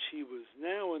 and she was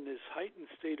now in this heightened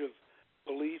state of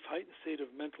belief, heightened state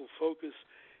of mental focus,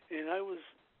 and I was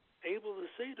able to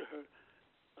say to her,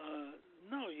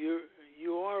 "No,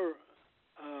 you are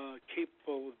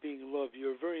capable of being loved.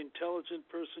 You're a very intelligent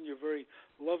person. You're a very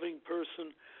loving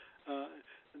person."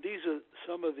 These are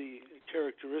some of the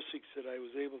characteristics that I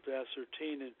was able to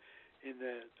ascertain in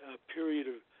that period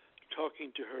of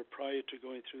talking to her prior to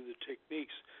going through the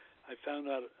techniques. I found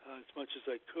out as much as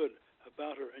I could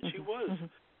about her, and she was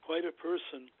quite a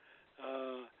person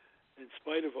in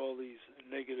spite of all these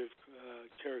negative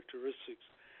characteristics.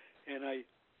 And I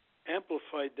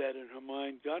amplified that in her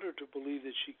mind, got her to believe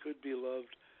that she could be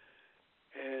loved,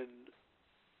 and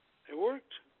it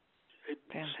worked. It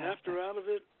snapped her out of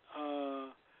it.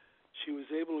 She was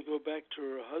able to go back to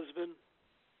her husband.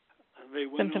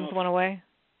 And Symptoms went away?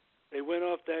 They went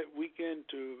off that weekend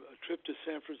to a trip to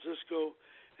San Francisco,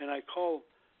 and I called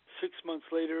 6 months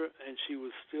later, and she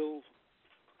was still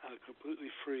completely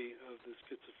free of the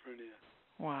schizophrenia.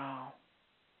 Wow.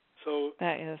 So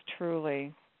that is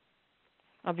truly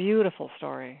a beautiful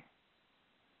story.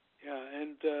 Yeah,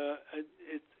 and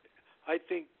I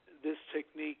think this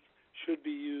technique should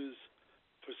be used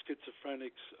for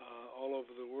schizophrenics all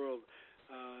over the world.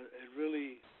 It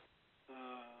really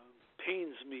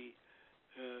pains me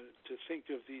to think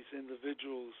of these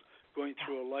individuals going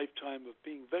through a lifetime of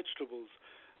being vegetables,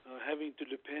 having to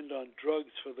depend on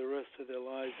drugs for the rest of their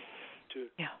lives to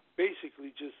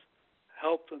basically just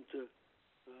help them to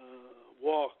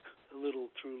walk a little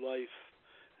through life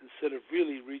instead of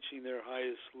really reaching their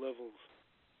highest levels.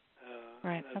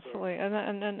 Right, absolutely,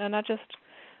 and not just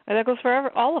that goes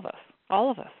for all of us. All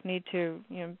of us need to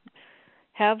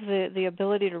have the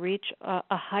ability to reach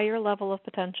a higher level of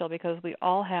potential because we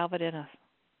all have it in us,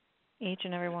 each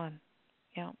and every one.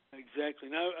 Yeah. Exactly.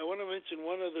 Now I want to mention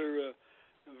one other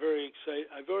very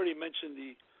exciting. I've already mentioned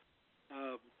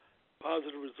the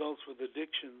positive results with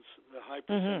addictions, the high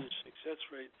percentage success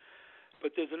rate,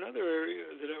 but there's another area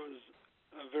that I was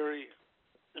very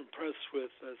impressed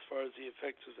with as far as the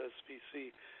effects of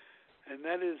SPC, and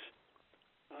that is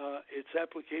its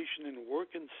application in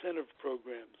work incentive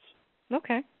programs.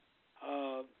 Okay.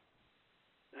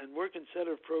 And work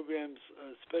incentive programs,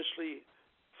 especially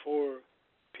for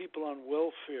people on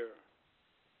welfare,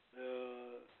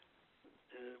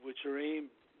 which are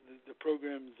the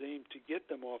program is aimed to get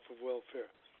them off of welfare.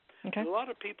 Okay. And a lot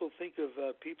of people think of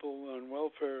people on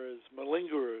welfare as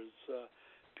malingerers,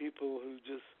 people who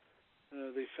just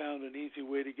they found an easy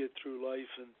way to get through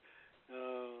life, and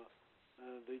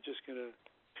they're just going to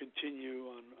continue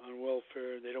on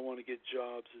welfare, and they don't want to get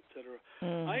jobs, etc.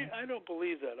 I don't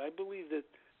believe that. I believe that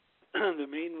the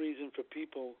main reason for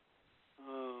people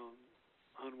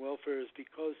on welfare is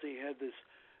because they had this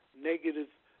negative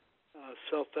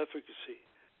self-efficacy,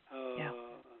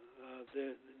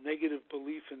 the negative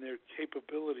belief in their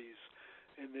capabilities,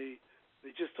 and they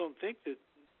just don't think that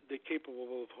they're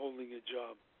capable of holding a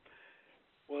job.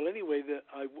 Well, anyway,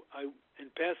 in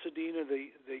Pasadena,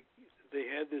 they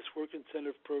had this work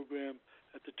incentive program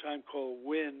at the time called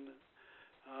WIN,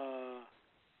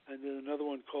 and then another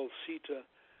one called CETA,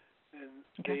 and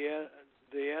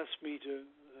they asked me to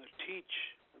teach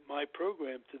my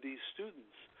program to these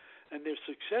students, and their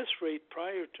success rate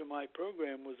prior to my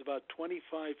program was about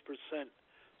 25%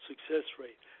 success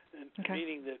rate, and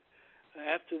meaning that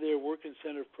after their work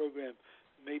incentive program,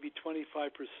 maybe 25%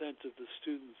 of the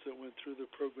students that went through the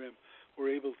program were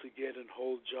able to get and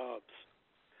hold jobs.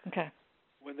 Okay.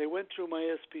 When they went through my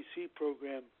SPC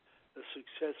program, the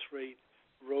success rate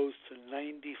rose to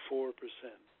 94%.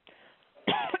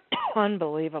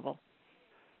 Unbelievable.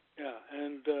 Yeah,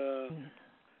 and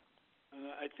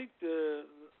I think a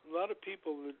lot of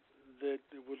people that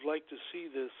would like to see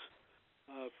this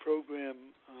program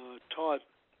taught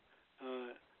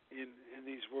in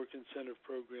these work incentive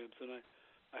programs, and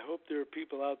I hope there are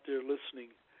people out there listening,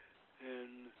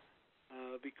 and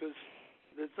because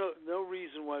there's no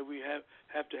reason why we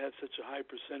have to have such a high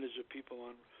percentage of people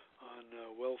on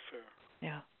welfare.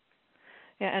 Yeah.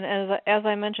 Yeah, and as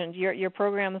I mentioned, your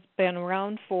program's been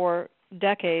around for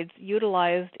decades,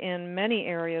 utilized in many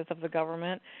areas of the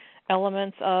government.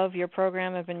 Elements of your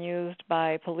program have been used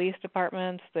by police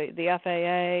departments, the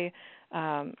FAA.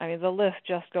 I mean, the list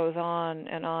just goes on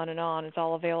and on and on. It's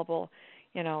all available,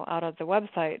 out of the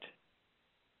website.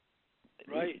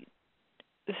 Right.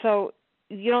 So,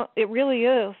 it really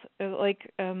is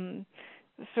like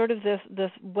sort of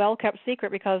this well-kept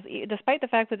secret, because despite the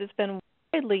fact that it's been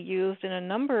widely used in a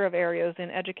number of areas in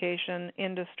education,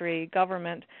 industry,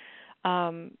 government,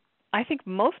 I think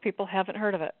most people haven't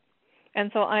heard of it. And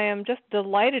so I am just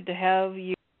delighted to have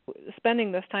you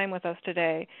spending this time with us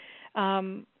today.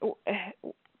 We're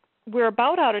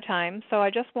about out of time, so I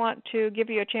just want to give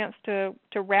you a chance to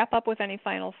wrap up with any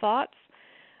final thoughts.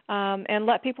 And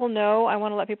let people know, I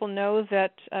want to let people know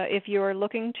that if you are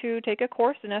looking to take a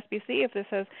course in SBC, if this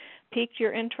has piqued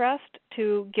your interest,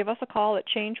 to give us a call at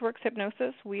ChangeWorks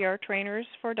Hypnosis. We are trainers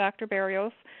for Dr.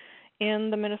 Barrios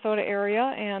in the Minnesota area,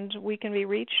 and we can be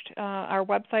reached. Our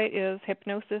website is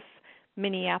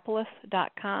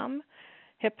hypnosisminneapolis.com,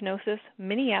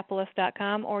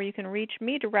 hypnosisminneapolis.com, or you can reach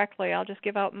me directly. I'll just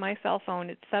give out my cell phone.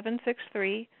 It's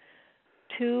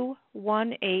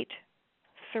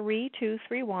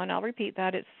 763-218-3231. I'll repeat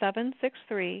that. It's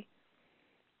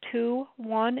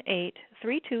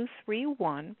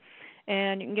 763-218-3231.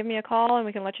 And you can give me a call, and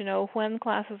we can let you know when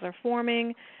classes are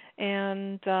forming,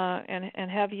 and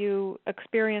have you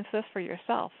experience this for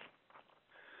yourself.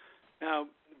 Now,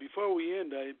 before we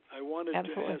end, I wanted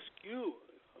Absolutely. to ask you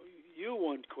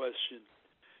one question.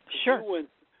 Sure.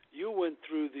 You went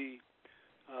through the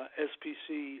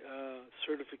SPC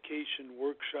certification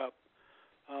workshop,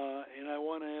 and I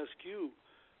want to ask you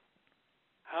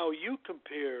how you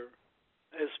compare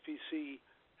SPC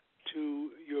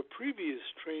to your previous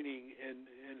training in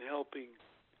helping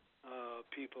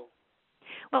people.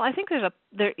 Well, I think there's a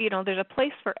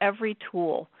place for every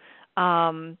tool.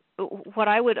 What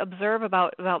I would observe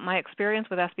about my experience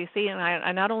with SBC, and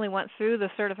I not only went through the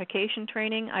certification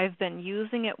training, I've been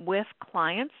using it with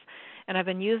clients, and I've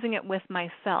been using it with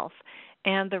myself,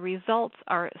 and the results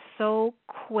are so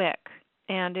quick,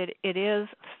 and it is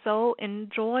so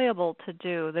enjoyable to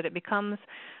do that it becomes,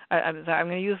 I'm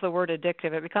going to use the word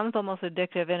addictive. It becomes almost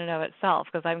addictive in and of itself,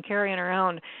 because I'm carrying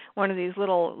around one of these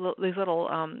little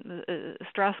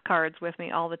stress cards with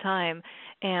me all the time,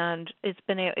 and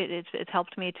it's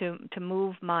helped me to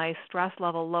move my stress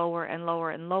level lower and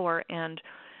lower and lower, and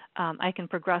I can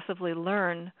progressively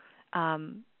learn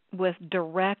with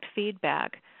direct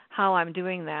feedback how I'm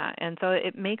doing that, and so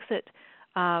it makes it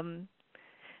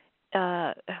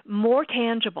more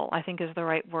tangible, I think is the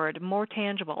right word, more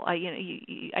tangible.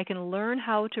 I can learn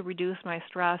how to reduce my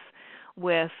stress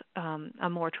with a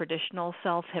more traditional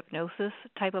self-hypnosis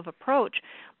type of approach,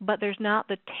 but there's not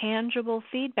the tangible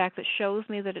feedback that shows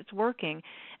me that it's working.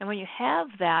 And when you have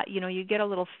that, you get a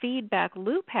little feedback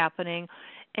loop happening,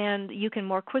 and you can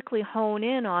more quickly hone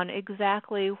in on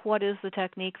exactly what is the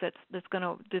technique that's going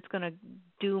to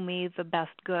do me the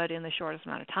best good in the shortest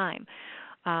amount of time.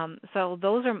 So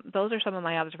those are some of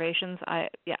my observations.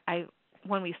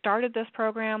 When we started this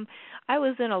program, I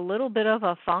was in a little bit of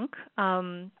a funk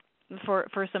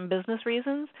for some business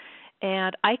reasons,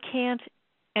 and I can't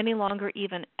any longer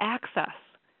even access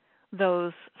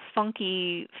those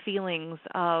funky feelings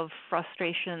of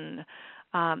frustration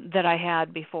that I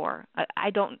had before.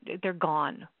 They're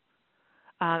gone.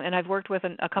 And I've worked with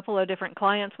a couple of different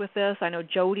clients with this. I know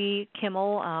Jody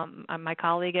Kimmel, my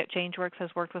colleague at ChangeWorks,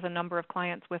 has worked with a number of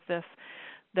clients with this,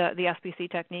 the SBC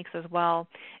techniques as well.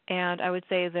 And I would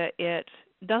say that it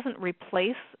doesn't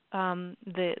replace the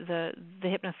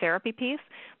hypnotherapy piece,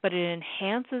 but it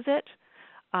enhances it,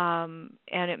 and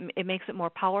it makes it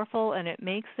more powerful, and it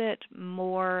makes it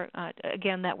more,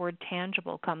 again, that word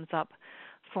tangible comes up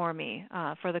for me,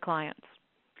 for the clients.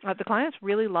 The clients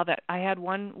really love it. I had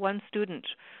one student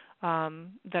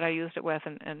that I used it with,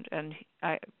 and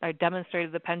I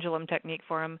demonstrated the pendulum technique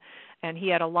for him, and he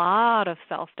had a lot of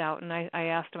self-doubt. And I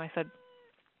asked him, I said,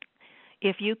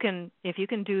 if you can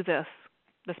do this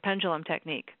pendulum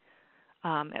technique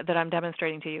that I'm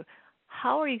demonstrating to you,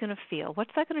 how are you going to feel?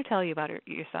 What's that going to tell you about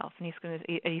yourself? And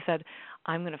he said,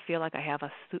 I'm going to feel like I have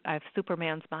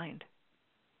Superman's mind.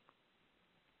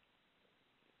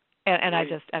 And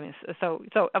Great.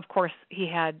 so of course he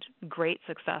had great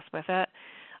success with it.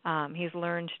 He's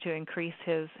learned to increase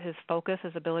his focus,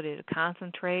 his ability to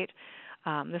concentrate.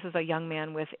 This is a young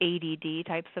man with ADD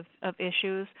types of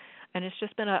issues, and it's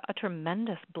just been a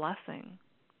tremendous blessing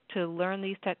to learn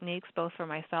these techniques, both for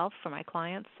myself, for my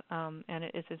clients, and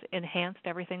it has enhanced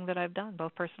everything that I've done,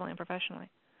 both personally and professionally.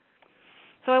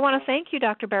 So I want to thank you,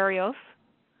 Dr. Barrios,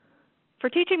 for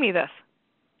teaching me this.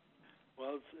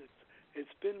 Well,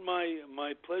 it's been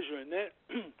my pleasure, and that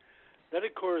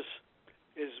of course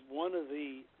is one of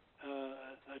the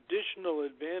additional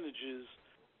advantages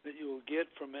that you will get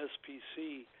from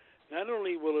SPC. Not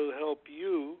only will it help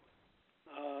you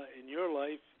in your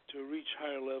life to reach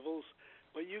higher levels,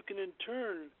 but you can in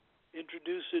turn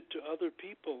introduce it to other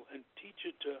people and teach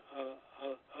it to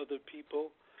other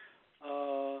people,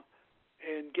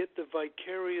 and get the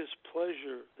vicarious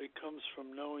pleasure that comes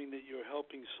from knowing that you're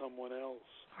helping someone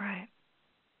else. Right.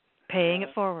 Paying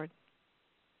it forward.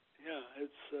 Yeah,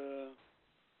 it's a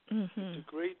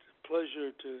great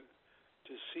pleasure to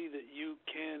see that you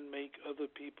can make other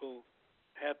people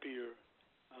happier,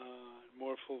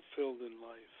 more fulfilled in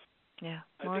life. Yeah,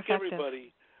 more I think effective.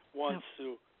 Everybody wants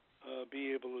to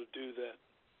be able to do that.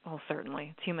 Oh,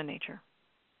 certainly. It's human nature.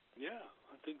 Yeah,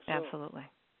 I think so. Absolutely.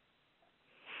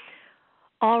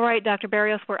 All right, Dr.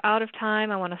 Barrios, we're out of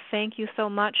time. I want to thank you so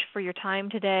much for your time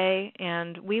today,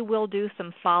 and we will do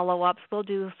some follow-ups. We'll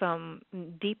do some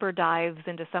deeper dives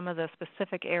into some of the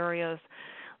specific areas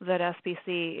that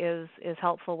SPC is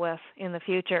helpful with in the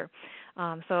future.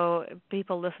 So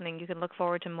people listening, you can look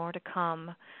forward to more to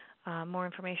come, more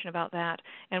information about that.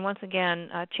 And once again,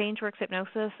 ChangeWorks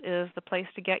Hypnosis is the place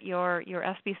to get your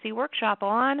SPC workshop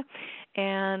on,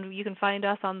 and you can find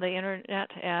us on the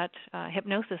internet at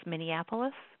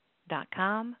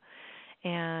hypnosisminneapolis.com,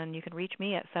 and you can reach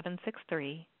me at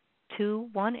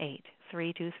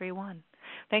 763-218-3231.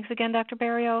 Thanks again, Dr.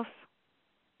 Barrios.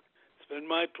 It's been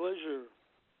my pleasure.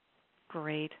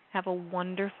 Great. Have a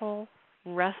wonderful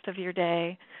rest of your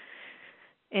day.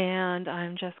 And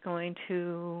I'm just going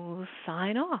to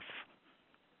sign off.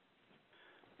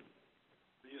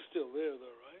 You're still there,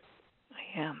 though, right? I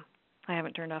am. I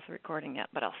haven't turned off the recording yet,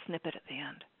 but I'll snip it at the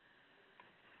end.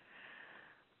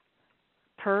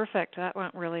 Perfect. That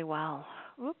went really well.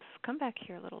 Oops. Come back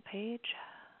here, little page.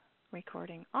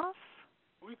 Recording off.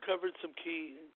 We covered some key